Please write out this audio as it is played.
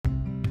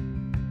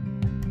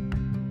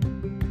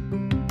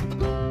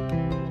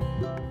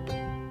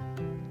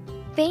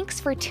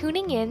Thanks for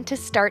tuning in to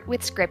Start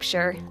with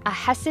Scripture, a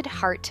Hesed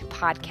Heart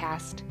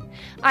podcast.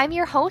 I'm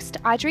your host,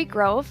 Audrey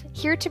Grove,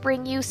 here to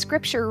bring you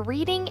scripture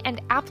reading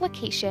and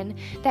application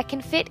that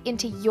can fit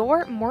into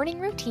your morning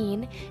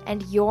routine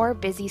and your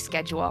busy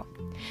schedule.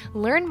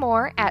 Learn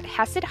more at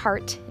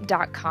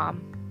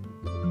HesedHeart.com.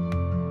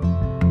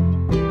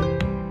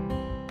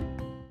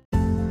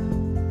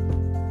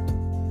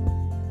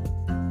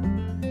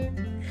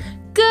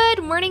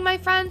 Good morning, my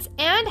friends,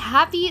 and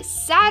happy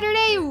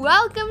Saturday.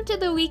 Welcome to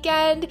the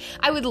weekend.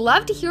 I would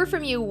love to hear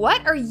from you.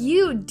 What are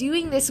you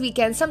doing this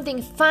weekend?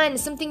 Something fun,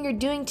 something you're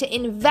doing to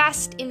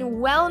invest in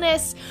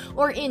wellness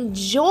or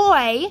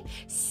enjoy?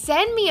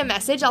 Send me a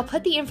message. I'll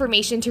put the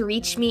information to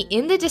reach me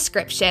in the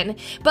description.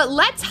 But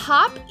let's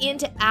hop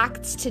into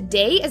Acts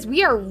today as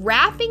we are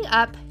wrapping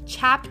up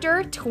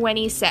chapter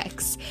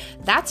 26.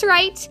 That's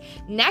right.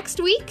 Next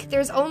week,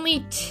 there's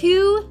only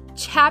 2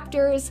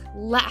 chapters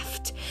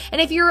left.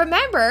 And if you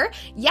remember,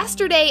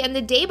 yesterday and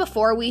the day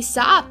before, we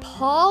saw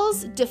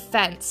Paul's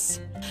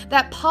defense,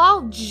 that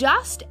Paul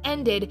just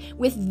ended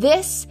with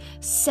this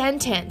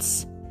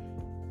sentence.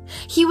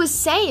 He was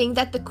saying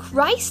that the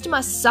Christ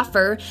must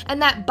suffer,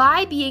 and that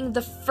by being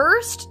the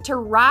first to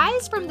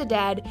rise from the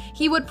dead,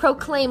 he would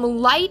proclaim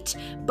light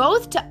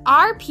both to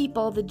our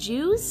people, the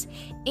Jews,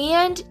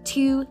 and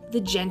to the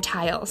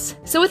Gentiles.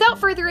 So without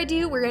further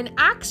ado, we're in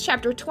Acts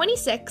chapter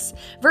 26,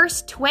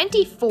 verse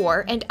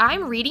 24, and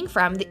I'm reading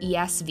from the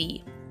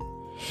ESV.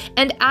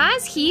 And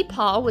as he,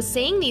 Paul, was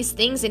saying these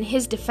things in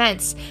his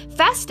defense,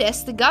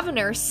 Festus, the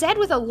governor, said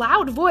with a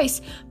loud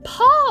voice,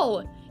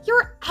 "Paul,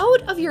 you're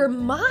out of your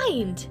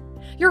mind.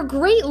 Your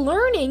great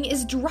learning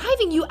is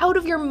driving you out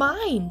of your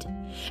mind."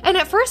 And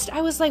at first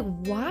I was like,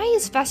 why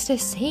is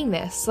Festus saying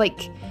this?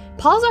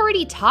 Paul's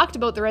already talked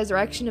about the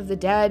resurrection of the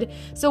dead,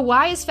 so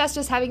why is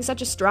Festus having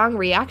such a strong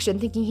reaction,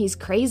 thinking he's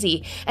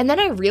crazy? And then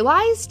I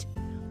realized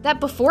that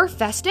before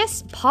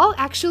Festus, Paul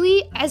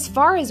actually, as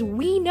far as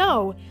we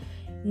know,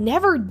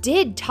 never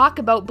did talk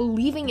about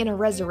believing in a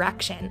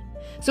resurrection.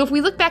 So if we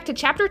look back to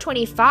chapter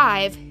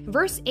 25,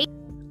 verse 8,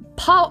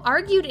 Paul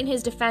argued in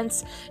his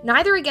defense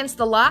neither against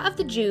the law of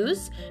the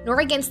Jews, nor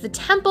against the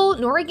temple,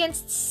 nor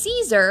against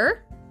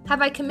Caesar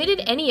have I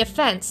committed any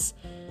offense.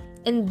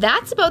 And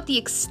that's about the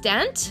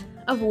extent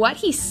of what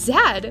he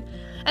said.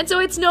 And so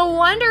it's no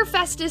wonder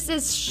Festus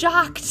is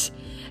shocked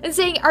and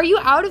saying, "Are you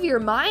out of your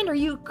mind? Are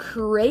you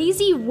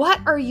crazy? What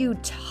are you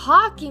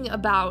talking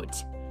about?"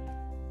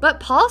 But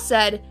Paul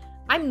said,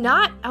 "I'm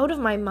not out of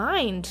my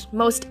mind,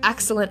 most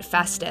excellent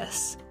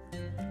Festus,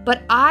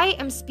 but I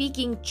am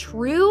speaking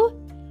true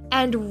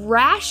and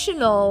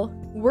rational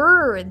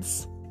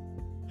words.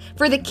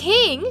 For the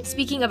king,"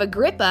 speaking of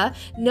Agrippa,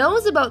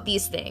 "knows about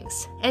these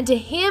things, and to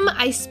him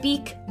I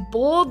speak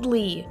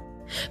boldly.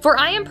 For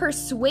I am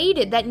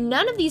persuaded that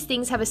none of these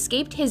things have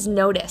escaped his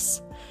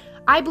notice."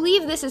 I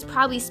believe this is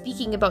probably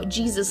speaking about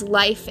Jesus'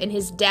 life and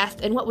his death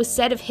and what was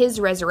said of his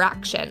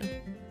resurrection.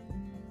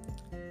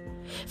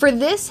 "For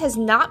this has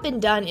not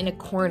been done in a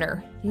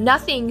corner.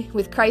 Nothing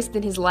with Christ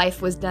in his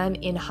life was done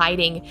in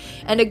hiding."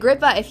 And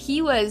Agrippa, if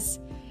he was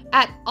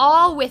at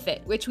all with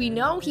it, which we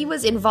know he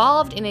was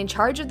involved and in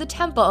charge of the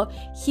temple,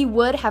 he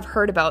would have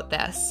heard about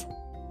this.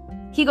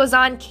 He goes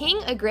on, "King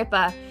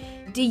Agrippa,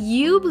 do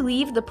you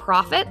believe the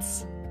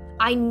prophets?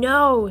 I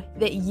know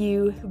that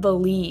you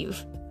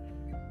believe."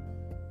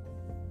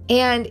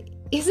 And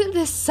isn't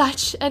this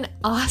such an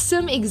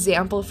awesome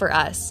example for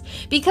us?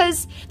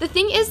 Because the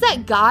thing is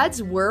that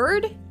God's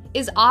word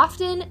is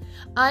often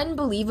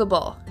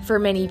unbelievable for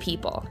many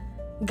people.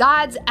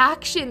 God's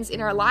actions in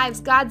our lives,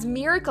 God's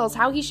miracles,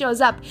 how he shows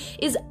up,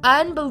 is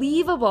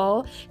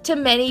unbelievable to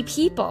many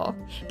people.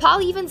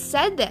 Paul even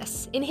said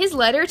this in his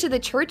letter to the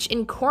church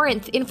in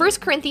Corinth, in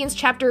 1 Corinthians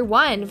chapter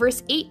 1,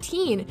 verse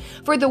 18,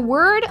 "For the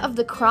word of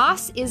the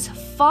cross is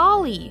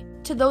folly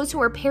to those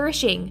who are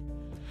perishing.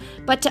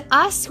 But to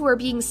us who are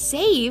being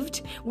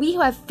saved, we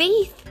who have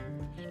faith,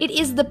 it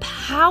is the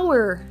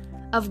power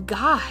of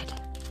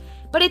God.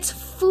 But it's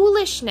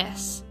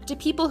foolishness to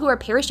people who are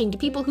perishing, to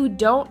people who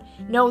don't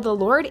know the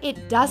Lord.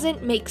 It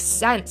doesn't make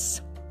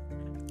sense."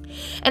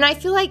 And I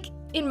feel like,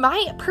 in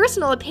my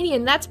personal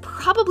opinion, that's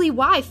probably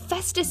why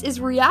Festus is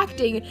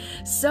reacting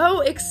so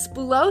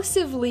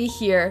explosively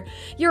here.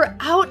 You're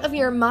out of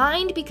your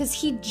mind because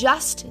he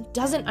just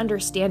doesn't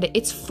understand it.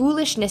 It's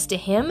foolishness to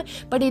him,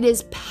 but it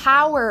is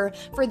power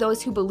for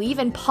those who believe.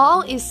 And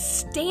Paul is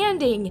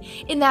standing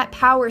in that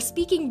power,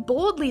 speaking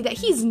boldly that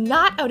he's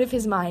not out of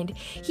his mind.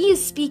 He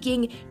is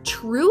speaking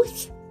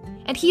truth,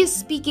 and he is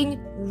speaking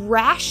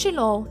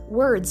rational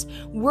words,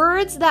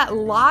 words that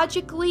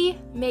logically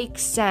make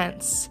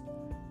sense.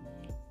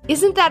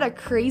 Isn't that a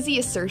crazy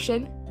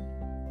assertion?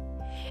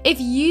 If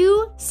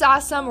you saw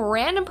some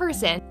random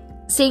person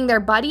saying their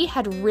buddy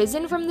had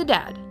risen from the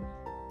dead,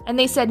 and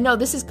they said, "No,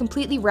 this is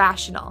completely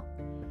rational,"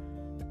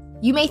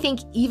 you may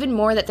think even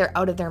more that they're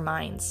out of their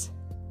minds.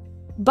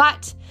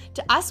 But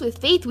to us with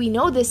faith, we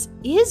know this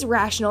is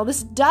rational.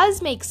 This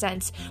does make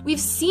sense. We've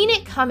seen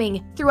it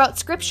coming throughout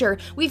Scripture.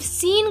 We've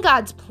seen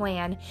God's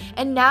plan,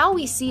 and now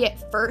we see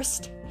it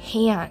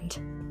firsthand.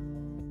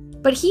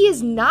 But he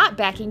is not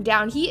backing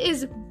down. He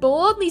is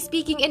boldly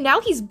speaking, and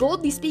now he's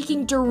boldly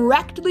speaking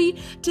directly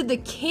to the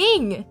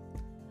king,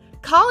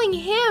 calling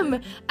him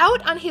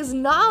out on his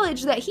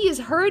knowledge that he has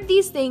heard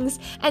these things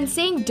and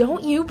saying,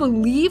 "Don't you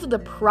believe the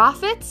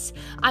prophets?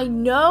 I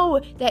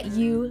know that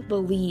you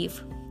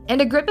believe."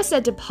 And Agrippa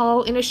said to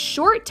Paul, "In a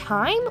short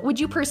time, would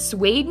you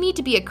persuade me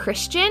to be a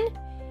Christian?"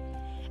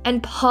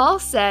 And Paul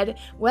said,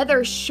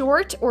 "Whether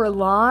short or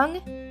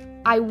long,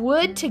 I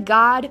would to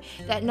God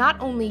that not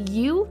only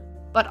you,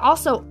 but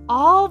also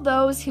all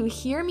those who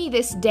hear me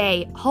this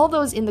day, all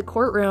those in the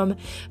courtroom,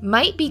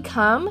 might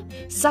become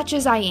such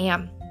as I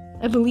am,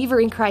 a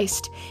believer in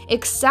Christ,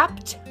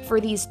 except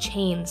for these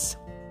chains."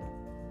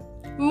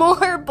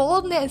 More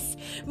boldness,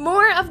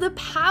 more of the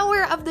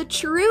power of the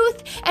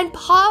truth. And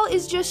Paul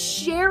is just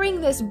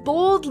sharing this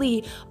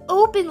boldly,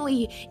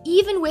 openly,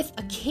 even with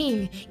a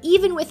king,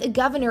 even with a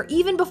governor,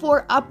 even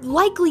before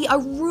likely a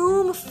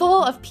room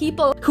full of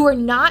people who are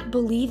not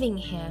believing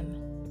him.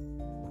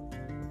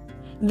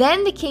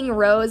 Then the king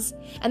rose,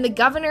 and the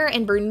governor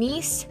and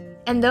Bernice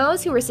and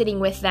those who were sitting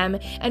with them,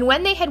 and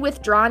when they had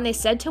withdrawn, they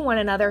said to one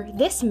another,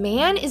 "This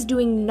man is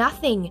doing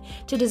nothing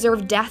to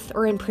deserve death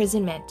or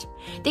imprisonment.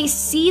 They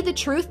see the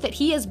truth that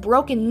he has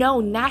broken no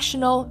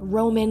national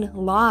Roman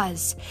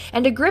laws."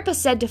 And Agrippa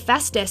said to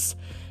Festus,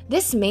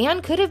 "This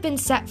man could have been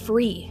set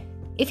free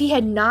if he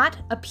had not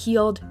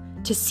appealed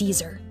to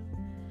Caesar."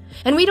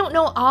 And we don't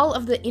know all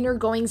of the inner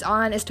goings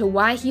on as to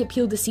why he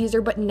appealed to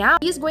Caesar, but now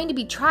he is going to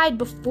be tried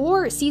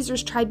before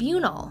Caesar's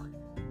tribunal.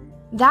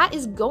 That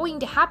is going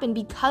to happen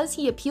because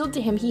he appealed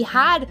to him. He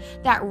had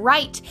that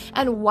right.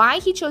 And why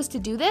he chose to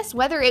do this,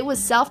 whether it was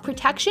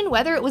self-protection,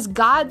 whether it was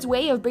God's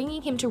way of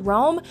bringing him to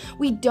Rome,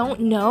 we don't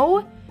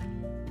know.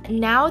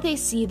 Now they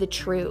see the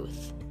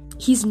truth.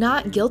 He's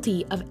not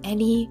guilty of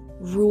any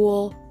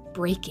rule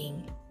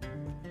breaking,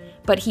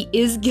 but he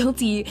is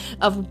guilty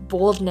of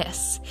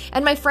boldness.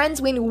 And my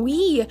friends, when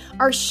we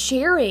are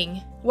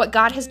sharing what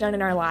God has done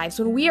in our lives,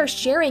 when we are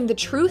sharing the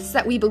truths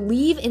that we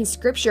believe in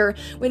Scripture,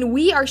 when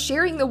we are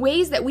sharing the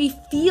ways that we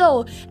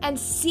feel and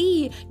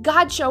see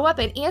God show up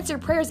and answer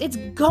prayers, it's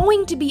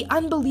going to be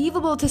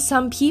unbelievable to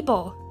some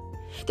people.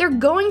 They're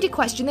going to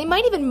question. They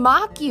might even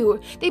mock you.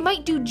 They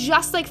might do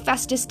just like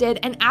Festus did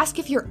and ask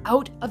if you're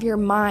out of your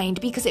mind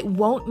because it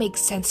won't make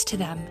sense to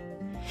them.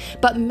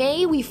 But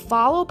may we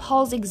follow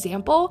Paul's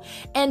example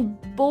and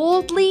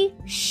boldly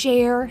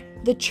share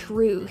the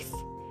truth.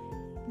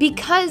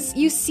 Because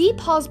you see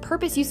Paul's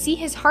purpose, you see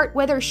his heart,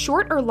 whether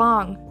short or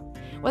long,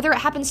 whether it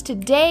happens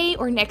today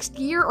or next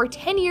year or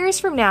 10 years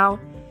from now.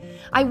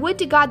 I would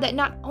to God that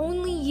not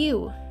only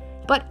you,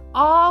 but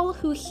all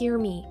who hear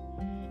me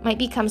might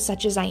become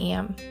such as I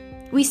am.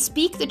 We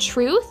speak the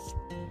truth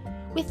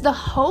with the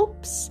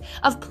hopes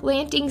of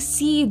planting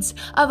seeds,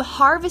 of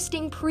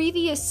harvesting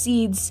previous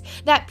seeds,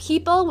 that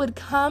people would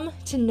come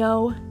to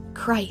know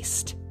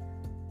Christ.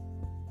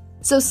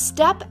 So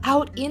step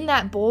out in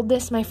that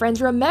boldness, my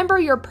friends. Remember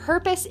your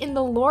purpose in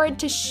the Lord,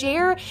 to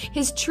share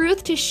his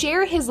truth, to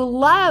share his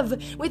love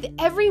with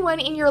everyone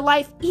in your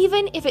life,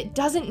 even if it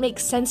doesn't make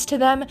sense to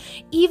them,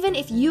 even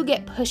if you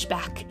get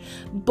pushback.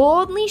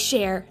 Boldly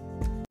share.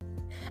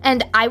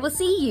 And I will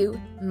see you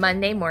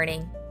Monday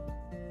morning.